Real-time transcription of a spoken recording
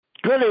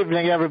Good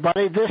evening,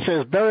 everybody. This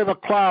is Barry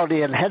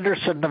McCloudy in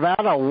Henderson,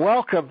 Nevada.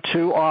 Welcome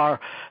to our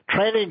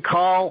training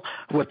call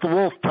with the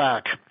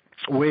Wolfpack.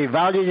 We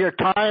value your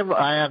time,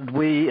 and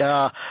we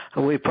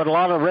put a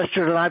lot of,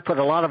 Richard and I put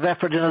a lot of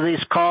effort into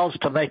these calls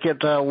to make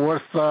it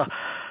worth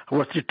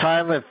your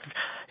time.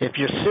 If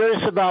you're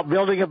serious about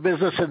building a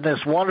business in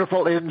this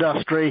wonderful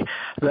industry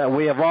that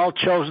we have all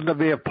chosen to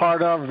be a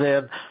part of,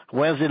 then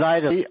Wednesday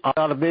night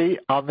ought to be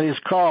on these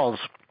calls.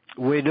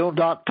 We do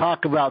not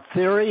talk about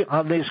theory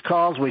on these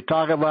calls. We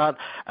talk about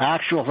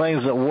actual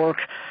things that work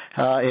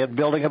in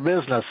building a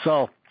business.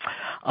 So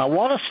I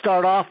want to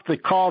start off the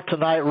call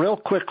tonight real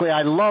quickly.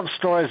 I love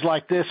stories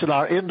like this, and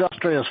our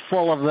industry is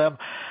full of them.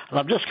 And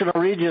I'm just going to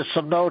read you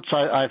some notes.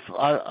 I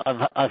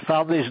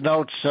found these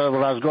notes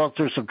when I was going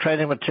through some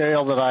training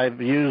material that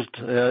I've used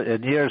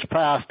in years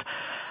past.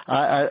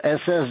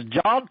 It says,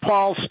 John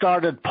Paul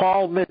started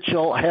Paul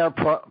Mitchell Hair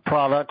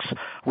Products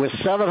with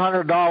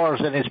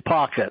 $700 in his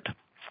pocket.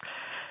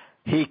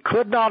 He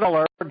could not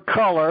afford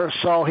color,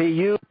 so he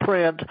used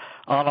print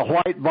on a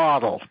white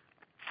bottle.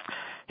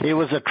 He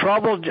was as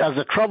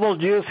a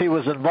troubled youth, he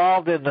was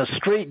involved in the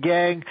street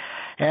gang,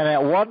 and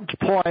at one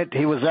point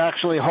he was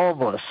actually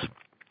homeless.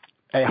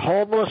 A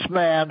homeless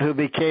man who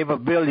became a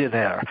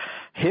billionaire.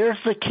 Here's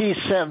the key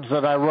sentence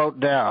that I wrote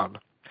down.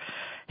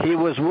 He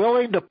was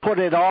willing to put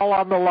it all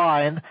on the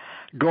line,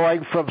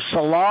 going from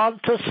salon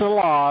to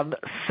salon,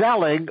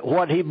 selling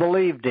what he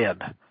believed in.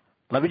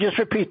 Let me just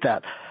repeat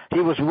that. He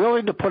was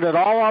willing to put it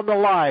all on the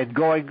line,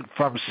 going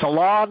from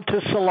salon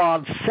to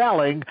salon,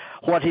 selling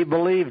what he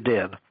believed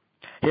in.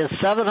 His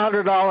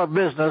 $700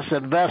 business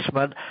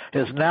investment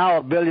is now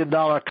a $1 billion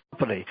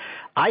company.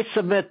 I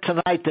submit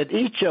tonight that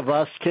each of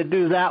us can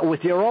do that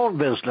with your own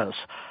business,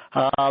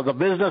 the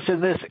business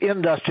in this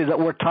industry that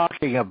we're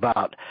talking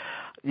about.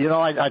 You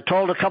know, I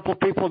told a couple of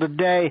people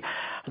today,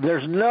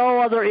 there's no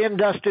other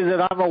industry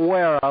that I'm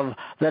aware of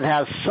that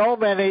has so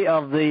many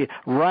of the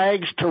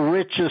rags to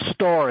riches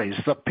stories,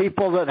 the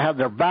people that have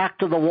their back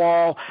to the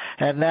wall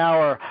and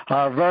now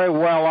are very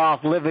well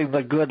off living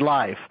the good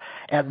life.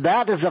 And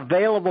that is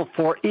available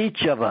for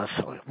each of us.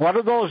 One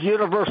of those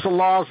universal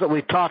laws that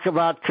we talk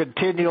about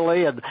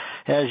continually, and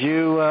as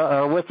you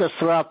are with us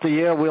throughout the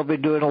year, we'll be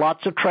doing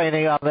lots of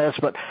training on this,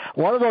 but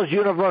one of those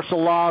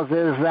universal laws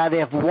is that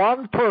if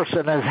one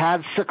person has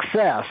had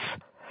success,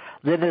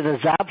 then it is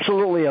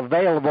absolutely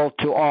available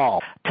to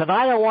all.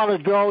 Tonight I want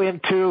to go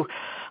into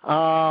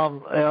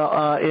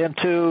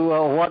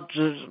what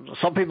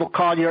some people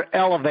call your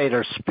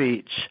elevator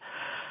speech.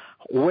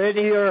 When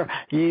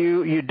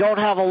you don't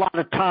have a lot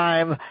of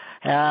time,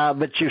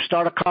 but you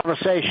start a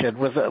conversation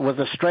with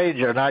a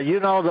stranger. Now, you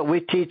know that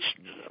we teach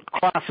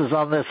classes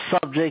on this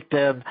subject,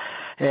 and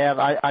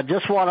I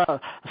just want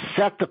to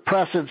set the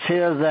precedence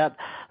here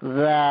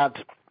that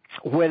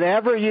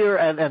whenever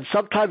and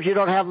sometimes you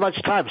don't have much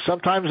time.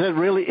 Sometimes it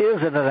really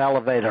is in an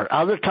elevator.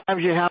 Other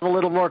times you have a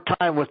little more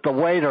time with the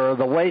waiter or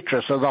the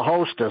waitress or the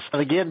hostess.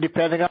 And again,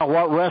 depending on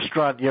what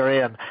restaurant you're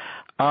in,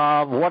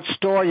 what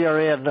store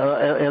you're in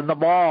the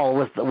mall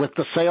with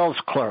the sales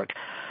clerk.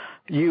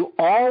 You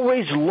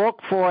always look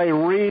for a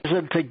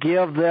reason to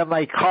give them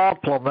a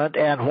compliment,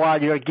 and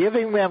while you're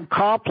giving them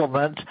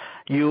compliment,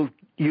 you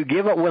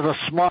give it with a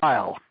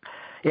smile.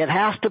 It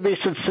has to be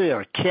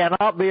sincere.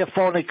 Cannot be a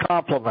phony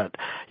compliment.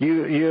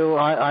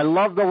 I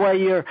love the way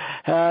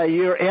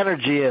your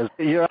energy is.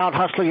 You're out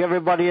hustling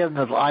everybody in.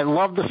 I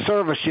love the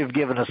service you've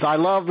given us. I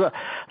love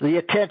the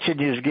attention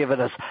you've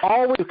given us.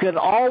 You can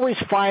always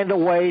find a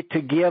way to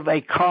give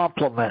a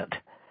compliment.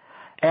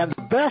 And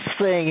the best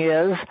thing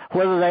is,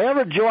 whether they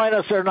ever join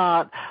us or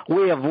not,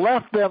 we have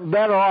left them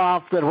better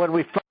off than when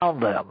we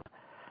found them.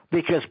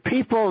 Because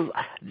people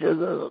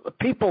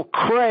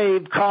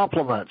crave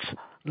compliments.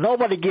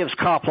 Nobody gives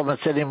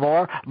compliments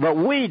anymore, but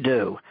we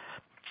do.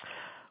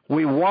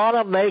 We want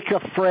to make a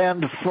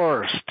friend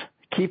first.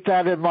 Keep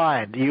that in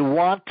mind. You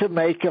want to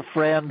make a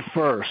friend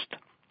first.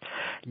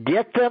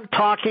 Get them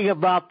talking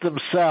about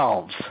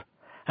themselves.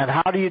 And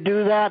how do you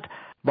do that?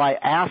 By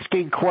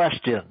asking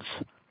questions.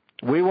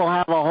 We will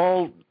have a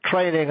whole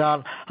training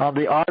on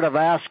the art of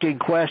asking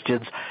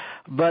questions.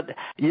 But,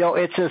 you know,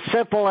 it's as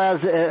simple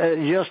as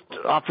just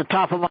off the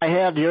top of my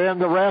head, you're in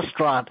the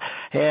restaurant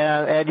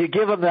and you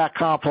give them that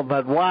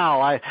compliment.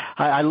 Wow,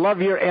 I love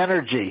your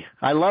energy.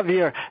 I love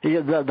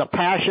the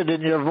passion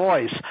in your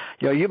voice.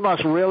 You know, you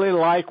must really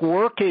like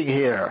working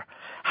here.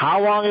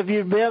 How long have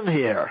you been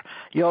here?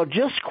 You know,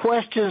 just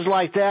questions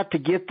like that to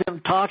get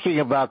them talking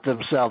about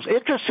themselves.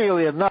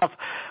 Interestingly enough,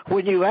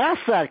 when you ask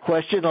that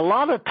question, a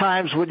lot of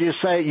times when you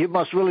say you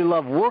must really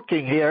love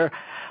working here,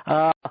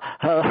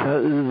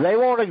 they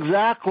won't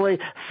exactly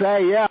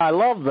say, yeah, I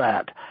love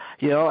that.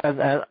 You know,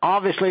 and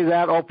obviously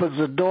that opens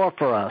the door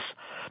for us.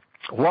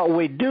 What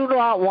we do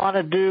not want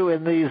to do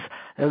in these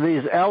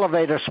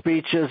elevator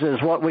speeches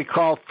is what we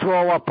call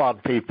throw up on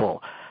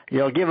people. You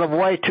know, give them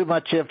way too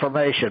much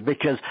information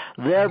because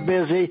they're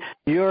busy,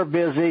 you're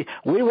busy.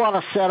 We want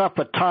to set up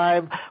a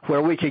time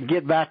where we can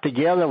get back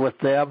together with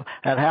them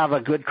and have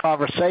a good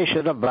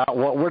conversation about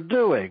what we're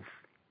doing.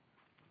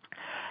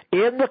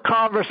 in the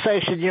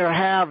conversation you're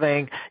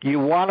having, you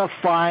want to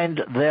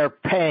find their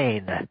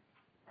pain.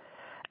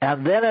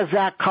 And then as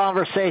that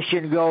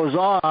conversation goes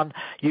on,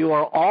 you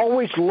are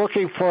always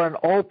looking for an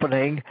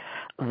opening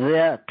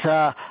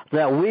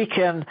that we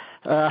can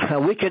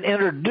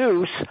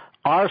introduce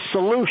our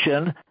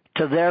solution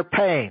to their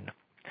pain.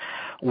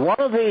 One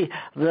of the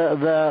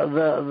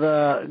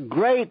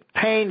great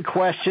pain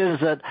questions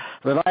that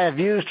I have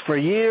used for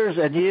years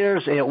and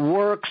years, it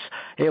works.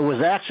 It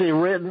was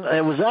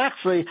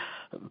actually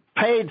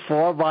paid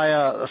for by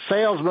a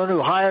salesman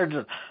who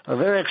hired a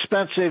very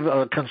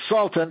expensive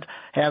consultant,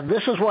 and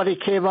this is what he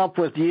came up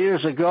with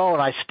years ago,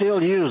 and I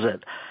still use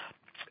it.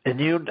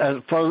 And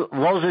for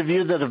those of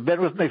you that have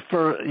been with me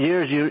for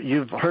years,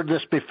 you've heard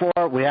this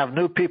before. We have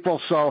new people,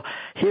 so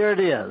here it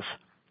is.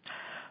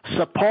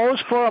 Suppose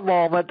for a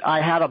moment I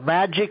had a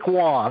magic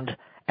wand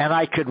and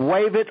I could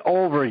wave it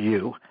over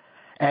you,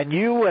 and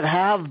you would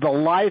have the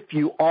life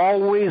you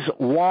always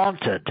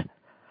wanted.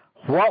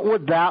 What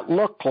would that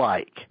look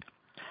like?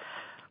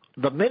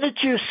 The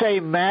minute you say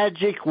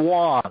magic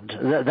wand,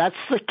 that's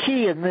the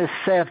key in this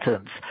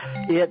sentence.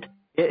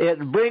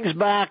 It brings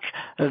back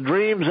the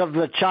dreams of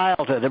the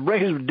childhood. It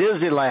brings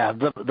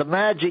Disneyland, the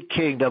Magic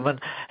Kingdom,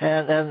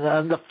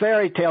 and the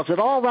fairy tales, and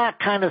all that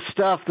kind of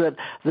stuff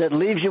that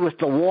leaves you with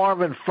the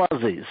warm and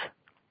fuzzies.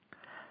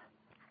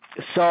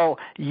 So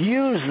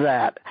use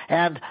that,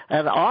 and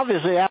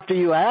obviously after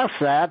you ask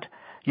that,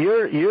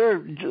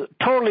 you're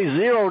totally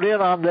zeroed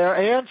in on their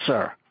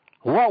answer.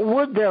 What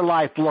would their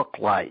life look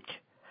like?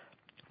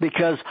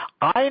 Because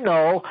I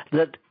know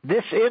that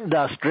this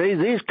industry,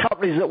 these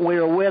companies that we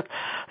are with,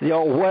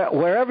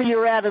 wherever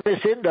you're at in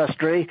this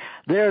industry,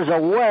 there's a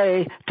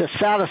way to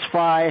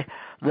satisfy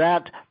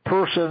that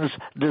person's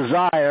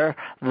desire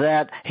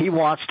that he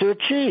wants to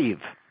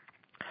achieve.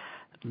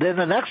 Then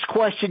the next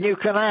question you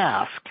can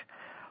ask,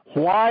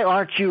 why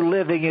aren't you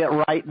living it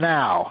right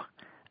now?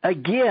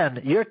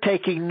 Again, you're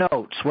taking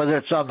notes, whether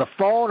it's on the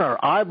phone or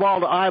eyeball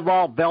to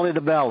eyeball, belly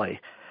to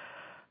belly.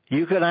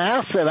 You can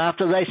ask them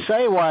after they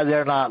say why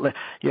they're not,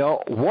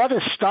 what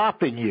is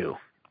stopping you?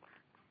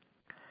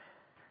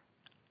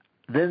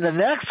 Then the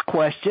next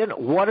question,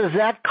 what is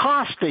that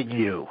costing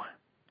you?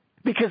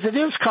 Because it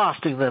is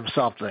costing them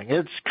something.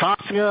 It's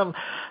costing them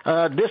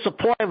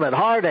disappointment,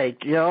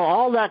 heartache,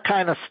 all that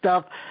kind of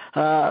stuff,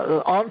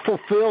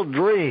 unfulfilled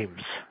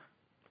dreams.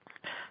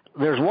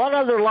 There's one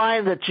other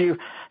line that you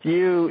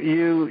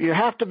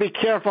have to be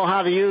careful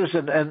how to use,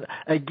 and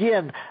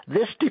again,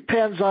 this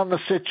depends on the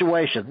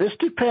situation. This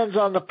depends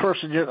on the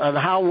person and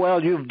how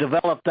well you've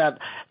developed that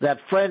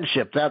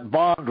friendship, that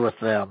bond with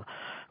them.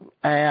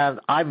 And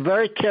I'm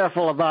very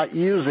careful about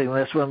using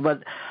this one,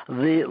 but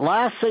the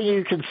last thing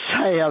you can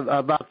say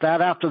about that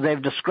after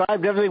they've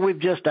described everything we've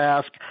just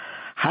asked,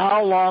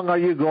 how long are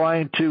you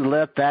going to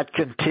let that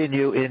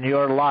continue in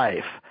your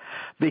life?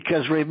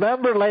 Because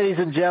remember, ladies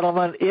and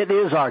gentlemen, it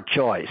is our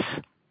choice.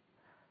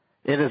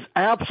 It is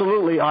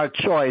absolutely our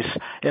choice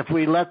if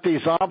we let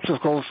these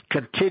obstacles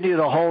continue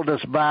to hold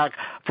us back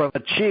from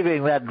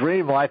achieving that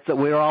dream life that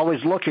we're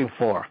always looking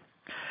for.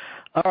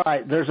 All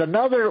right, there's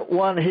another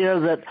one here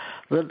that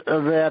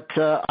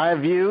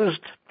I've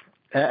used,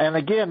 and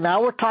again,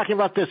 now we're talking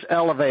about this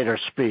elevator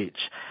speech.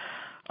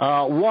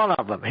 One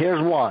of them,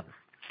 here's one.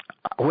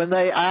 When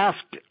they ask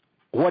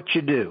what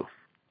you do.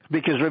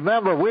 Because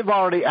remember, we've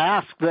already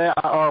asked that,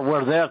 or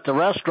we're there at the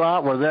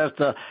restaurant, we're there at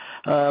the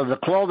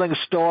clothing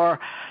store,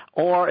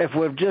 or if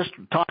we're just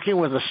talking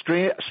with a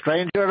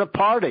stranger at a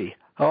party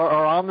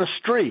or on the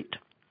street.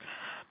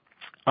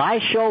 I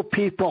show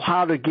people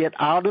how to get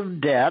out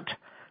of debt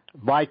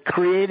by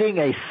creating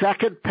a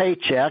second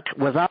paycheck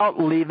without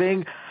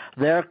leaving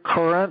their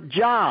current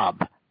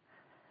job.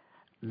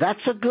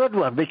 That's a good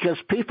one because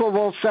people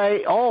will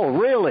say, oh,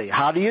 really?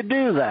 How do you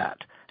do that?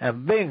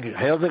 And bing,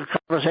 here the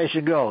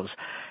conversation goes.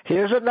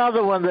 Here's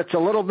another one that's a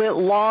little bit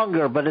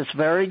longer, but it's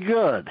very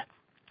good.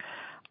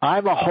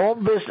 I'm a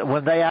home business.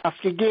 When they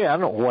ask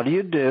again, what do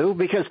you do?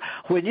 Because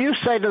when you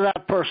say to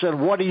that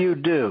person, what do you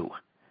do?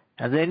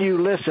 And then you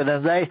listen,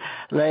 and they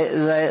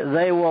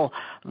will,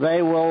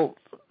 when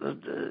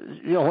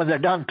they're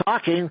done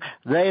talking,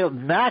 they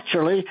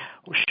naturally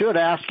should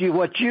ask you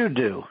what you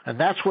do. And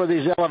that's where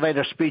these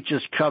elevator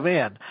speeches come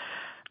in.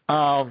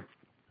 I'm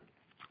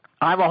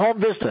a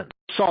home business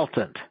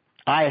consultant.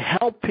 I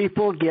help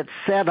people get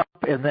set up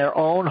in their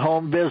own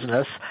home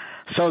business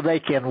so they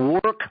can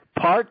work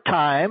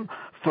part-time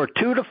for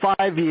 2 to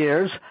 5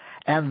 years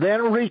and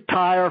then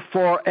retire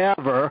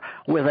forever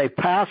with a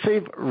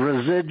passive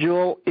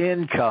residual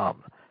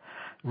income.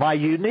 My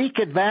unique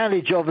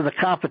advantage over the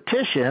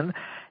competition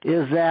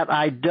is that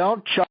I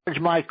don't charge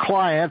my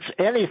clients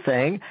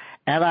anything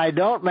and I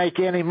don't make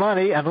any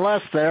money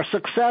unless they're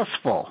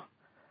successful.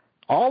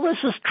 All this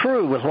is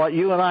true with what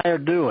you and I are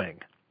doing.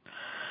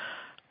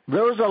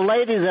 There was a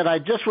lady that I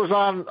just was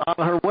on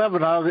her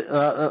webinar,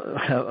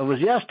 it was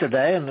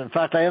yesterday, and in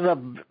fact I ended up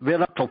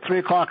being up till 3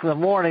 o'clock in the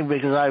morning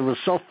because I was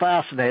so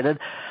fascinated.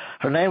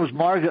 Her name was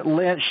Margaret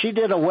Lynch. She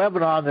did a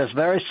webinar on this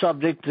very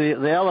subject,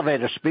 the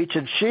elevator speech,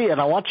 and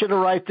I want you to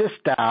write this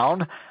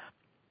down.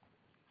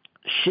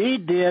 she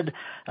did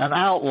an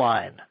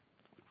outline.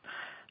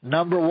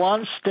 Number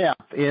one step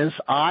is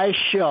I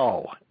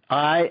show,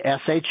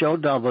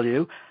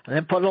 I-S-H-O-W, and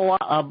then put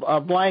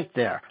a blank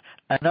there.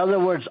 In other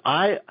words,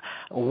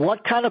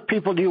 what kind of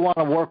people do you want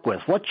to work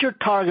with? What's your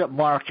target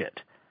market?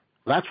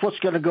 That's what's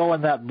going to go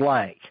in that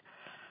blank.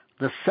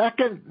 The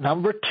second,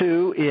 number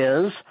two,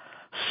 is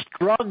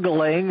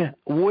struggling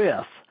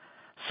with.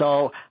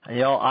 So,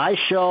 I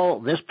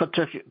show this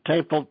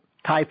particular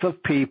type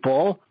of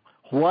people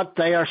what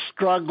they are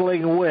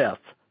struggling with.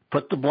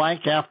 Put the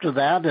blank after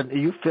that, and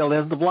you fill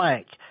in the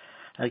blank.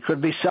 It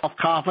could be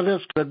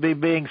self-confidence, could be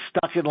being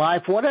stuck in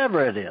life,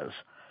 whatever it is.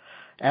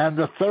 And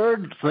the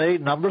third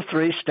thing,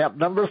 step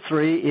number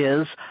three,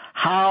 is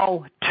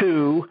how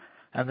to,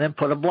 and then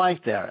put a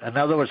blank there. In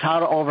other words, how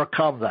to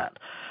overcome that.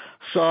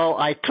 So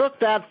I took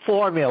that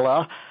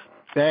formula,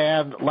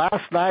 and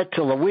last night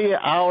till the wee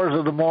hours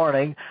of the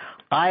morning,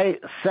 I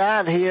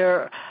sat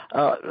here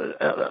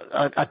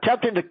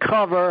attempting to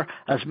cover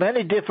as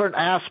many different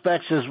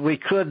aspects as we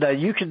could. Now,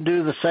 you can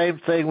do the same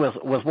thing with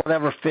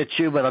whatever fits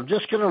you, but I'm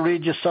just going to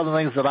read you some of the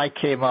things that I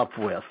came up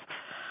with.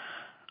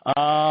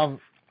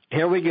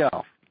 Here we go.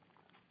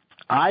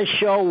 I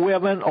show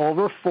women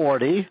over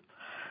 40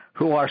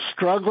 who are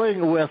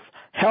struggling with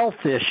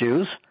health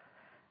issues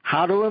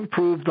how to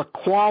improve the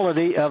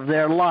quality of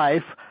their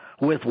life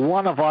with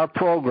one of our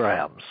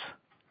programs.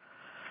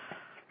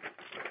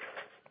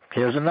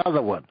 Here's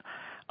another one.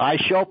 I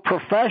show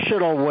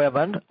professional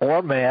women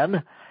or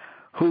men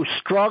who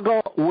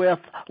struggle with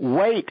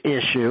weight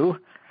issue,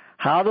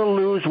 how to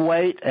lose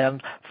weight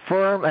and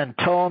firm and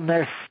tone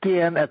their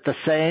skin at the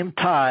same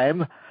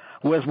time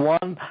with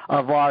one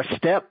of our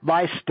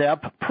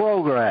step-by-step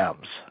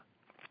programs.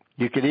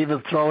 You could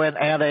even throw in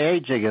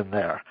anti-aging in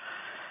there.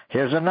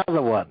 Here's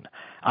another one.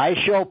 I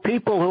show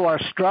people who are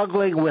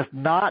struggling with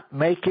not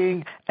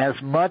making as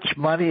much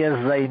money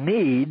as they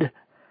need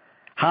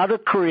how to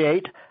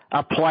create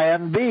a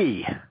plan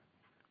B.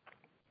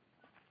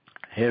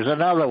 Here's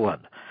another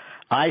one.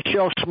 I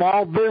show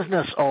small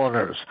business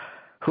owners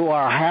who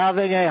are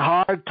having a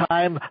hard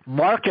time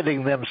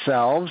marketing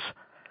themselves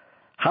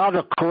how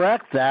to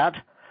correct that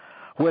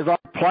with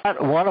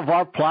one of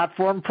our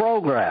platform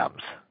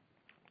programs.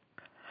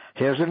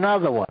 Here's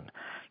another one.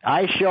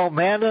 I show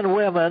men and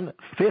women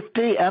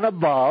 50 and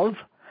above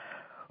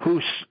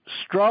who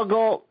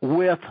struggle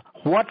with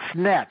what's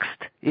next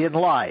in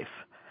life,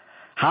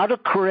 how to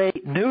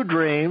create new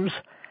dreams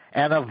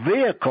and a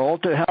vehicle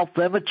to help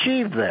them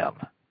achieve them.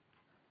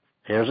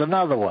 Here's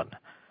another one.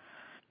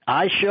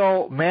 I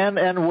show men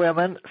and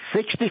women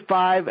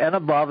 65 and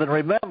above, and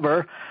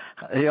remember,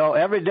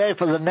 every day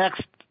for the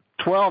next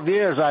 12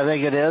 years, I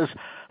think it is,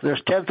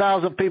 there's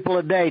 10,000 people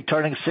a day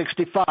turning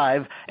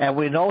 65, and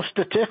we know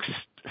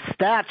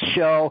stats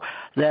show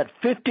that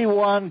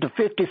 51 to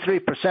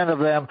 53% of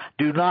them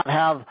do not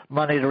have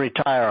money to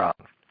retire on.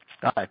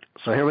 All right,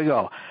 so here we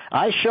go.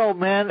 I show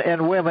men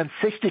and women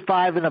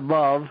 65 and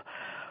above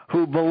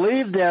who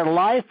believe their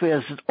life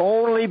is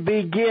only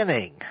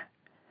beginning,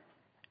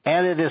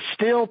 and it is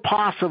still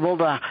possible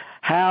to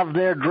have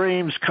their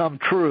dreams come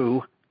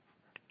true,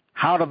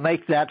 how to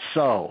make that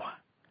so.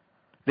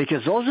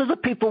 Because those are the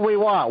people we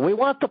want. We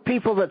want the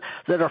people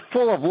that are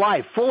full of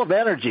life, full of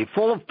energy,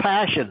 full of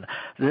passion,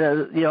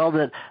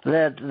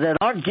 that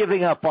aren't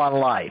giving up on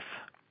life.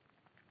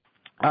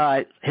 All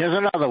right, here's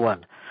another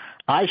one.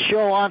 I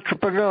show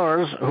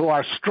entrepreneurs who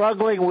are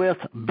struggling with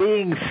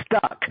being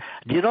stuck.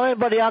 Do you know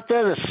anybody out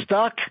there that's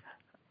stuck?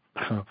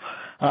 All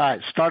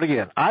right, start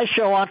again. I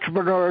show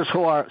entrepreneurs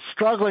who are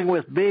struggling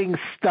with being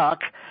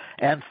stuck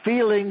and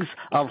feelings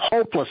of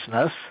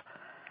hopelessness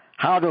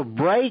how to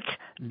break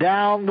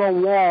down the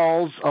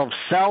walls of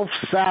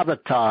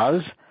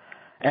self-sabotage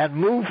and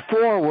move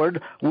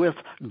forward with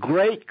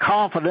great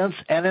confidence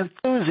and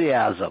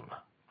enthusiasm.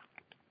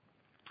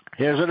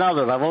 Here's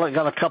another. I've only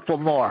got a couple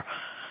more.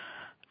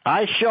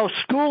 I show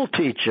school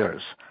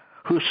teachers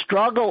who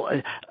struggle,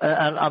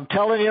 and I'm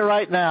telling you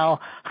right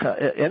now,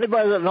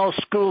 anybody that knows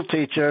school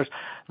teachers,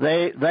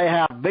 they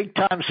have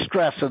big-time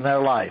stress in their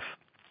life.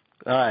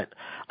 All right.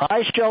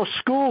 I show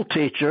school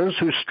teachers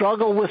who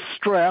struggle with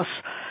stress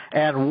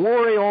and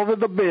worry over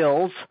the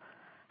bills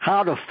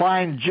how to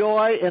find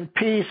joy and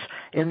peace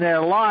in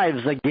their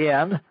lives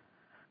again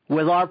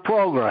with our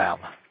program.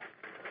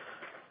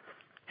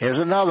 Here's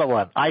another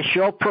one. I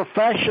show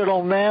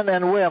professional men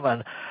and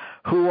women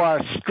who are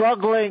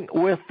struggling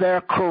with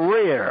their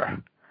career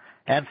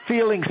and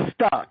feeling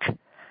stuck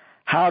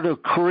how to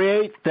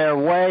create their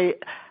way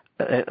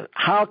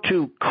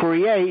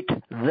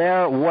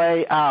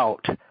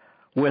out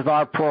with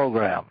our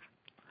program.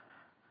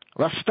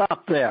 Let's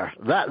stop there.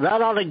 That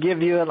ought to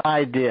give you an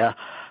idea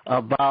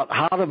about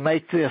how to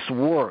make this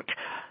work.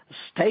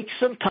 Take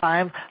some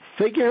time,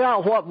 figure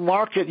out what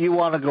market you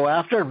want to go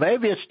after.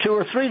 Maybe it's 2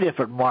 or 3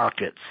 different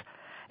markets.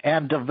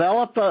 And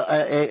develop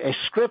a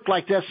script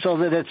like this so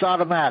that it's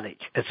automatic.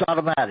 It's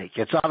automatic.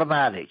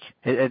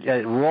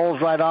 It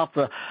rolls right off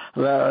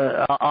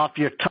off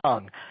your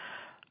tongue.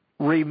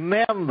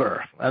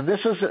 Remember, and this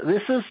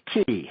is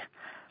key,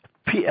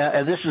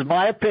 and this is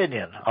my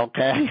opinion,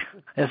 okay?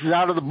 This is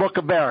out of the Book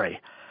of Barry.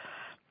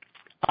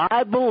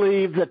 I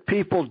believe that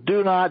people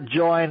do not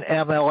join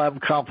MLM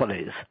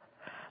companies.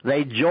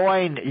 They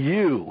join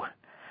you.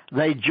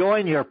 They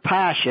join your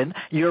passion,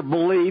 your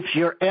beliefs,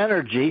 your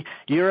energy,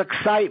 your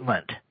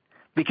excitement,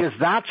 because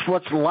that's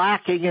what's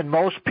lacking in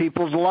most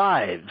people's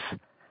lives.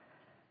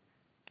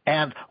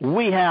 And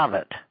we have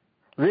it.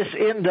 This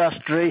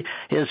industry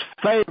is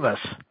famous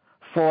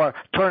for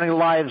turning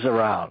lives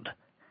around.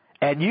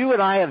 And you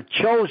and I have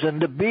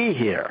chosen to be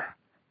here.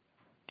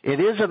 It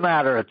is a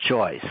matter of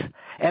choice.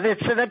 And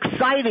it's an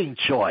exciting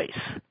choice.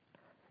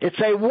 It's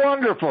a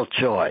wonderful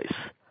choice.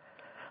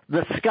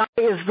 The sky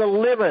is the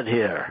limit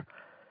here.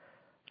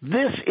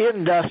 This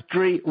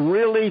industry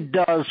really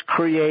does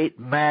create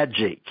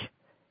magic.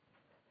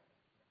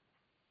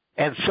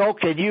 And so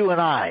can you and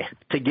I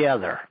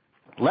together.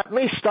 Let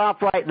me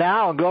stop right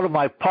now and go to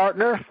my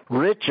partner,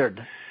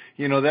 Richard.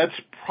 You know, that's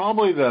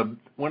probably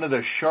one of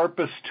the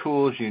sharpest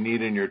tools you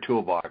need in your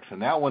toolbox,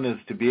 and that one is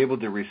to be able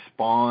to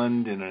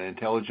respond in an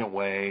intelligent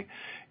way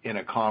in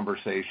a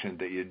conversation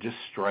that you just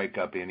strike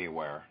up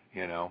anywhere,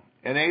 you know.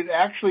 And it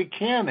actually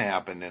can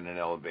happen in an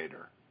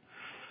elevator.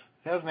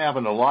 It hasn't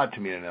happened a lot to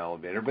me in an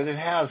elevator, but it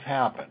has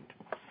happened.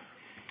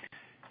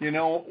 You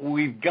know,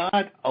 we've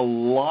got a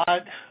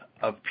lot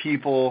of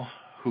people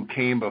who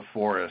came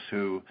before us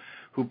who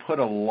put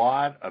a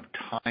lot of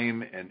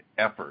time and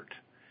effort.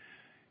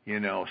 You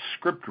know,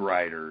 script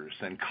writers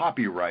and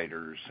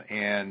copywriters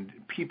and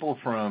people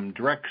from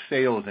direct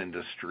sales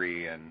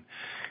industry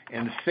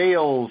and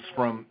sales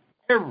from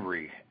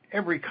every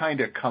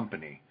kind of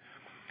company.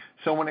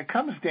 So when it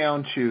comes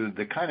down to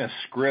the kind of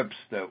scripts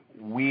that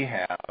we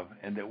have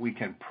and that we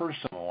can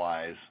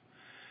personalize,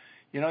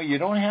 you know, you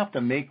don't have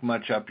to make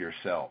much up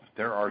yourself.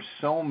 There are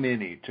so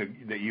many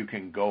that you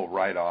can go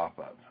right off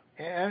of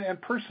and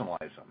personalize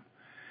them.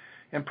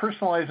 And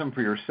personalize them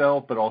for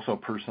yourself, but also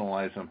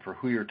personalize them for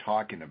who you're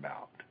talking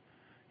about.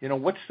 You know,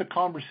 what's the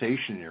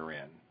conversation you're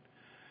in?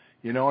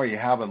 You know, are you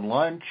having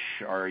lunch?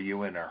 Are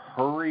you in a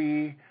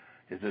hurry?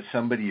 Is it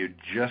somebody you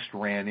just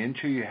ran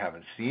into you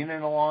haven't seen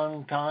in a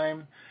long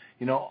time?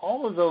 You know,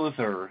 all of those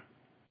are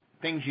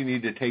things you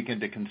need to take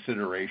into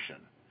consideration.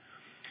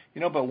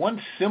 You know, but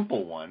one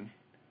simple one,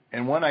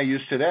 and one I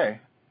use today,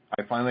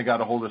 I finally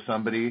got a hold of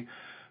somebody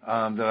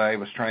that I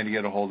was trying to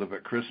get a hold of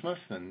at Christmas,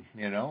 and,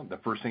 you know, the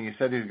first thing he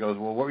said, he goes,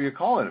 well, what were you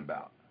calling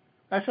about?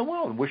 I said,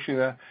 well, wish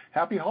you a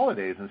happy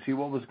holidays and see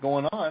what was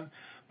going on.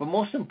 But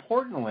most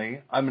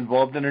importantly, I'm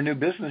involved in a new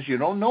business you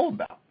don't know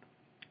about,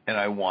 and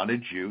I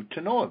wanted you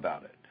to know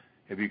about it.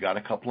 Have you got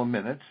a couple of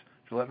minutes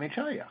to let me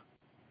tell you?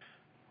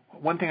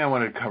 One thing I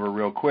wanted to cover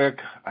real quick,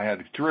 I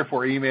had 3 or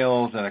 4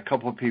 emails and a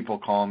couple of people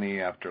call me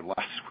after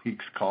last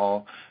week's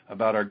call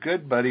about our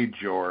good buddy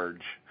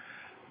George.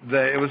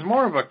 It was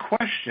more of a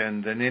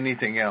question than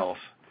anything else.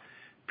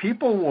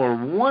 People were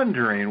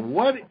wondering,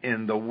 what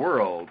in the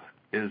world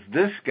is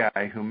this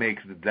guy who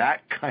makes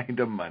that kind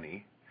of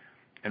money?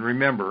 And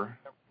remember,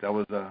 that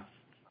was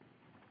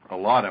a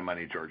lot of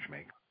money George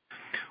makes.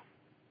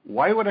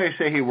 Why would I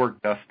say he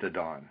worked dusk to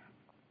dawn?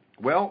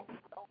 Well,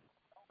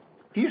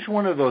 he's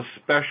one of those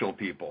special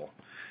people.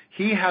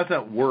 He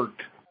hasn't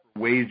worked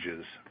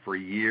wages for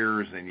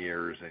years and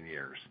years and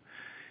years.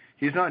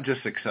 He's not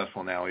just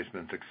successful now, he's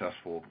been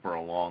successful for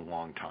a long,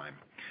 long time.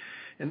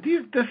 And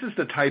this is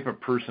the type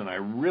of person I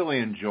really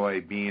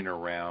enjoy being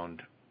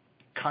around,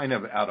 kind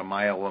of out of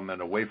my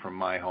element, away from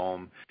my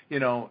home,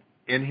 you know,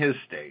 in his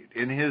state,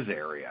 in his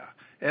area,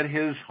 at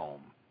his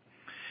home.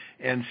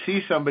 And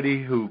see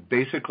somebody who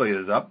basically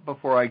is up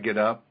before I get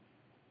up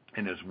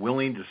and is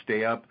willing to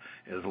stay up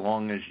as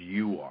long as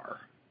you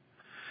are.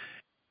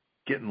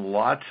 Getting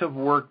lots of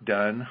work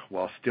done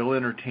while still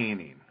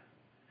entertaining.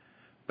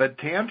 But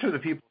to answer the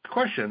people's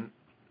question,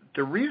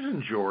 the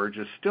reason George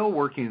is still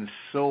working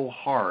so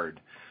hard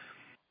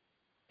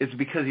is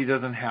because he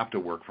doesn't have to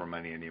work for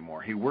money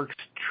anymore. He works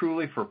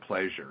truly for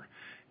pleasure.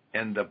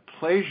 And the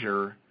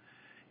pleasure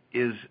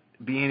is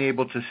being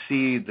able to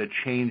see the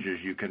changes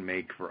you can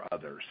make for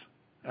others.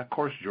 Of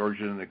course, George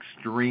is an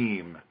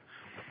extreme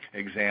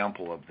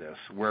example of this,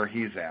 where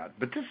he's at.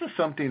 But this is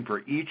something for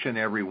each and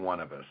every one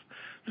of us.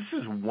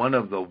 This is one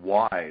of the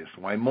whys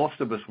why most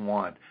of us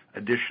want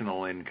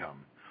additional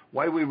income,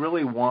 why we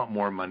really want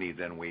more money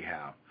than we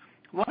have.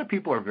 A lot of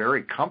people are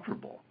very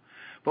comfortable.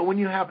 But when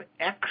you have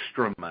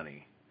extra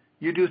money,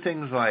 you do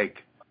things like,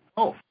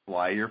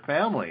 fly your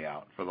family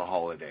out for the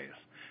holidays.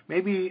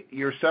 Maybe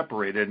you're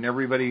separated and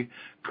everybody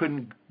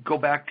couldn't go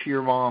back to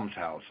your mom's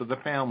house or the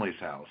family's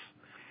house.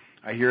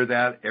 I hear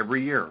that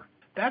every year.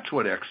 That's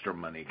what extra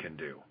money can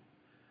do.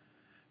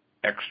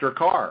 Extra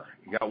car.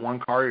 You got one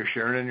car you're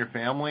sharing in your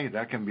family,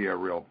 that can be a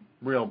real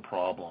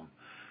problem.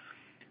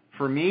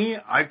 For me,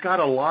 I've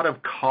got a lot of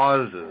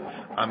causes.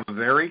 I'm a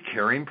very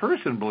caring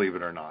person, believe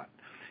it or not.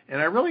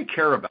 And I really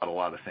care about a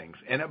lot of things.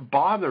 And it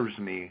bothers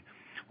me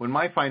when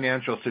my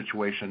financial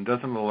situation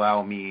doesn't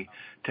allow me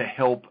to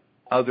help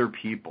other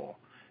people.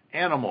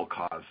 Animal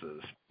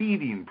causes,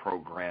 feeding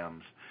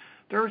programs.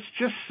 There's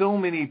just so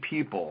many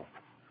people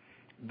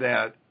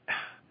that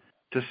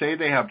To say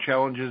they have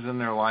challenges in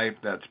their life,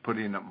 that's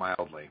putting it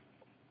mildly.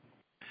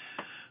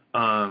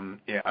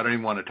 Yeah, I don't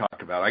even want to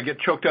talk about it. I get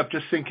choked up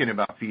just thinking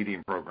about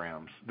feeding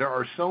programs. There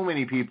are so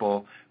many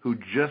people who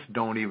just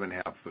don't even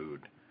have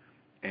food,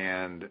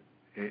 and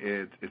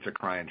it's a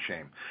crying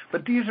shame.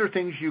 But these are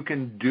things you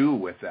can do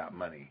with that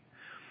money.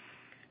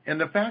 And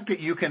the fact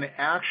that you can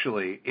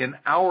actually, in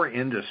our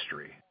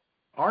industry,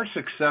 our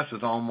success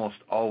is almost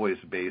always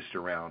based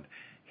around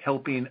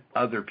helping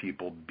other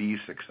people be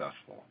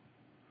successful.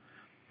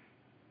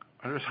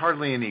 There's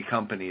hardly any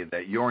company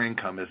that your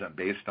income isn't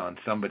based on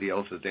somebody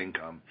else's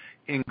income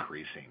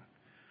increasing.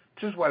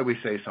 Which is why we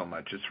say so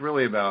much. It's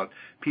really about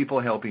people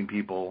helping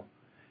people.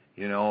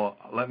 You know,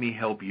 let me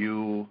help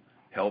you,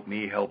 help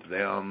me, help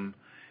them.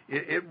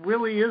 It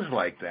really is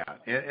like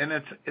that. And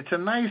it's a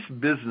nice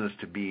business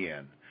to be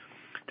in,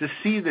 to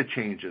see the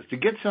changes, to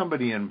get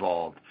somebody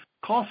involved.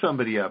 Call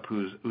somebody up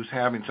who's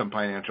having some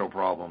financial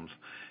problems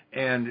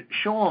and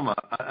show them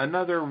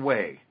another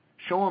way.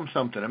 Show them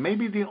something. And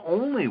maybe the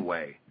only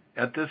way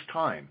at this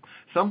time,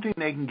 something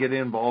they can get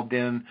involved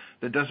in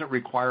that doesn't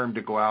require them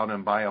to go out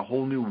and buy a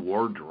whole new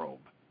wardrobe.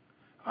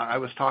 I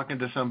was talking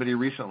to somebody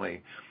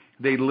recently.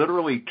 They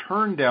literally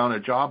turned down a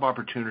job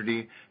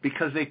opportunity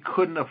because they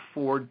couldn't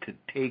afford to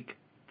take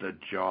the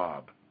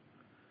job.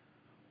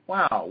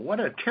 Wow,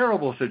 what a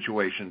terrible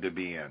situation to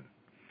be in.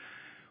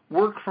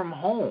 Work from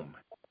home.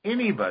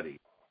 Anybody.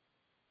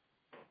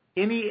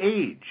 Any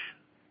age.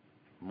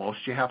 Most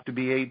you have to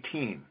be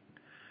 18.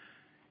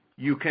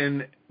 You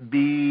can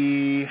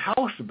be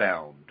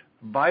housebound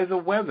by the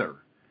weather.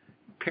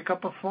 Pick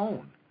up a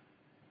phone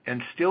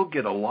and still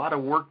get a lot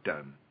of work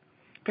done.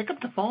 Pick up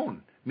the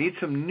phone, meet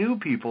some new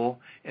people,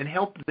 and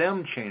help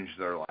them change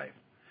their life.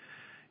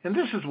 And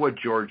this is what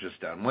George has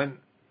done.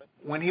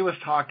 When he was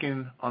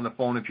talking on the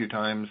phone a few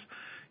times,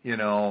 you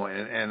know,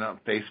 and on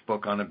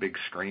Facebook on a big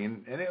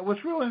screen, and it was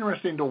real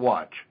interesting to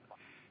watch.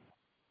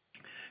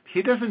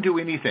 He doesn't do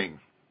anything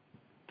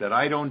that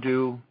I don't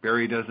do,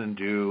 Barry doesn't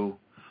do,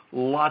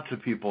 lots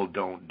of people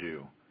don't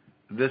do.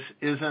 This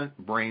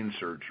isn't brain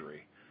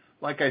surgery.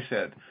 Like I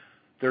said,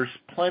 there's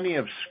plenty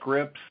of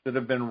scripts that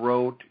have been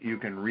wrote. You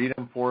can read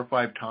them 4 or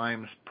 5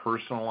 times,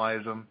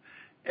 personalize them.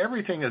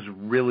 Everything has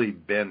really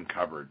been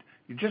covered.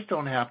 You just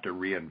don't have to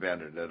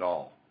reinvent it at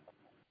all.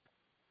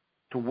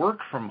 To work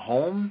from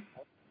home,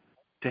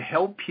 to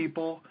help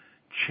people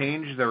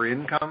change their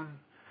income,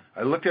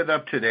 I looked it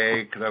up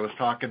today because I was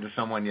talking to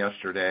someone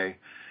yesterday,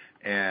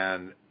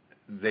 and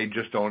they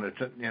just don't. It's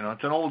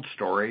an old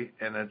story,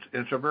 and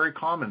it's a very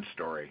common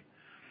story.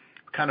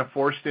 Kind of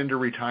forced into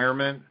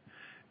retirement,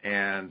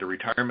 and the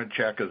retirement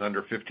check is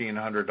under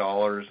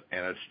 $1,500,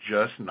 and it's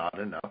just not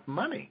enough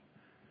money.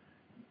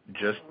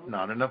 Just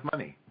not enough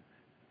money.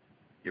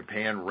 You're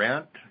paying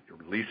rent,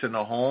 you're leasing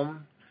a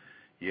home,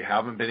 you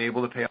haven't been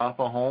able to pay off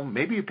a home.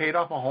 Maybe you paid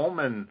off a home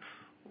and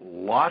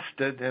lost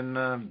it in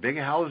the big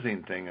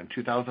housing thing in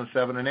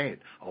 2007 and 8.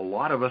 A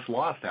lot of us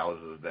lost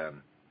houses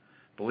then.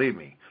 Believe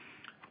me.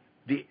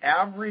 The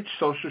average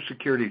Social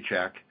Security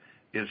check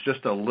is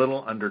just a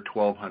little under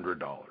 $1,200.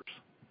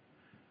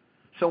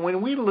 So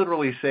when we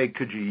literally say,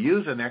 could you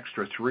use an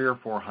extra $300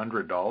 or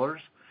 $400,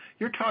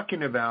 you're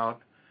talking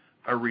about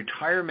a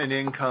retirement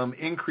income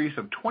increase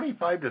of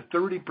 25 to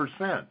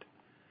 30%.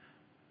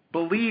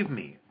 Believe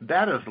me,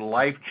 that is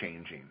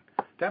life-changing.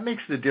 That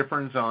makes the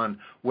difference on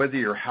whether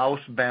you're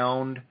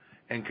housebound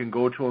and can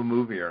go to a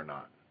movie or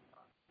not.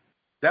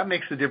 That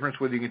makes the difference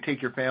whether you can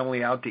take your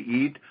family out to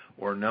eat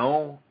or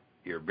no,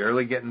 you're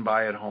barely getting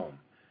by at home.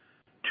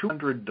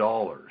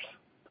 $200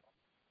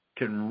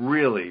 can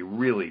really,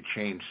 really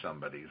change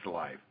somebody's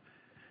life.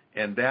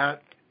 And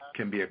that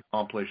can be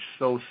accomplished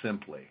so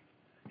simply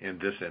in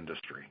this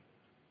industry,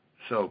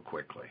 so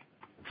quickly.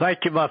 Thank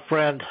you, my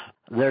friend.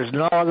 There's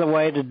no other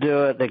way to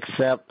do it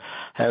except,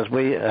 as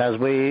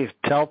we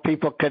tell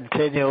people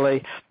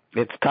continually,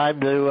 it's time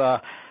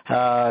to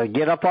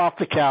get up off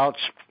the couch,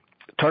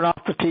 turn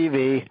off the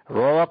TV,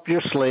 roll up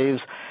your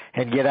sleeves,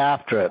 and get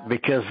after it.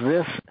 Because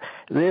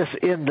this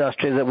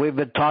industry that we've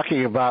been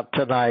talking about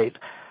tonight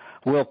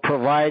will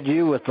provide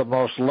you with the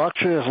most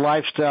luxurious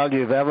lifestyle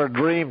you've ever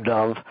dreamed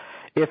of,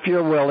 if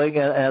you're willing,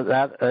 and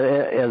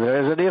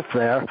there is an if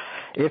there,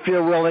 if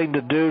you're willing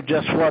to do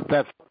just what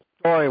that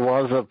story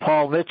was of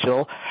Paul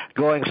Mitchell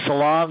going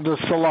salon to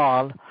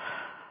salon,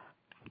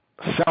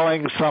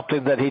 selling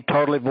something that he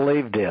totally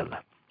believed in.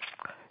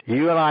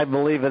 You and I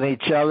believe in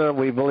each other.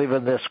 We believe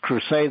in this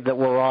crusade that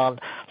we're on.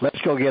 Let's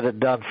go get it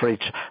done for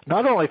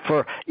not only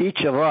for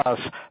each of us,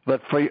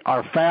 but for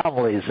our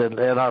families and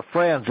our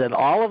friends and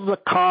all of the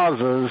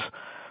causes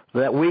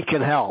that we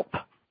can help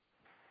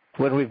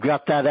when we've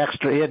got that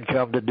extra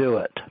income to do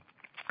it.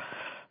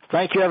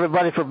 Thank you,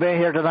 everybody, for being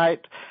here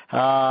tonight,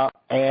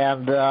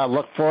 and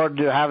look forward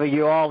to having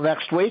you all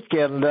next week.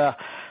 And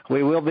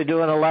we will be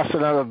doing a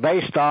lesson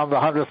based on the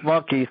 100th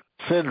monkey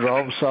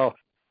syndrome. So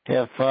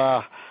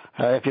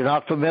if you're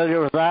not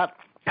familiar with that,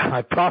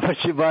 I promise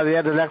you by the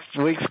end of next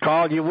week's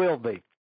call, you will be.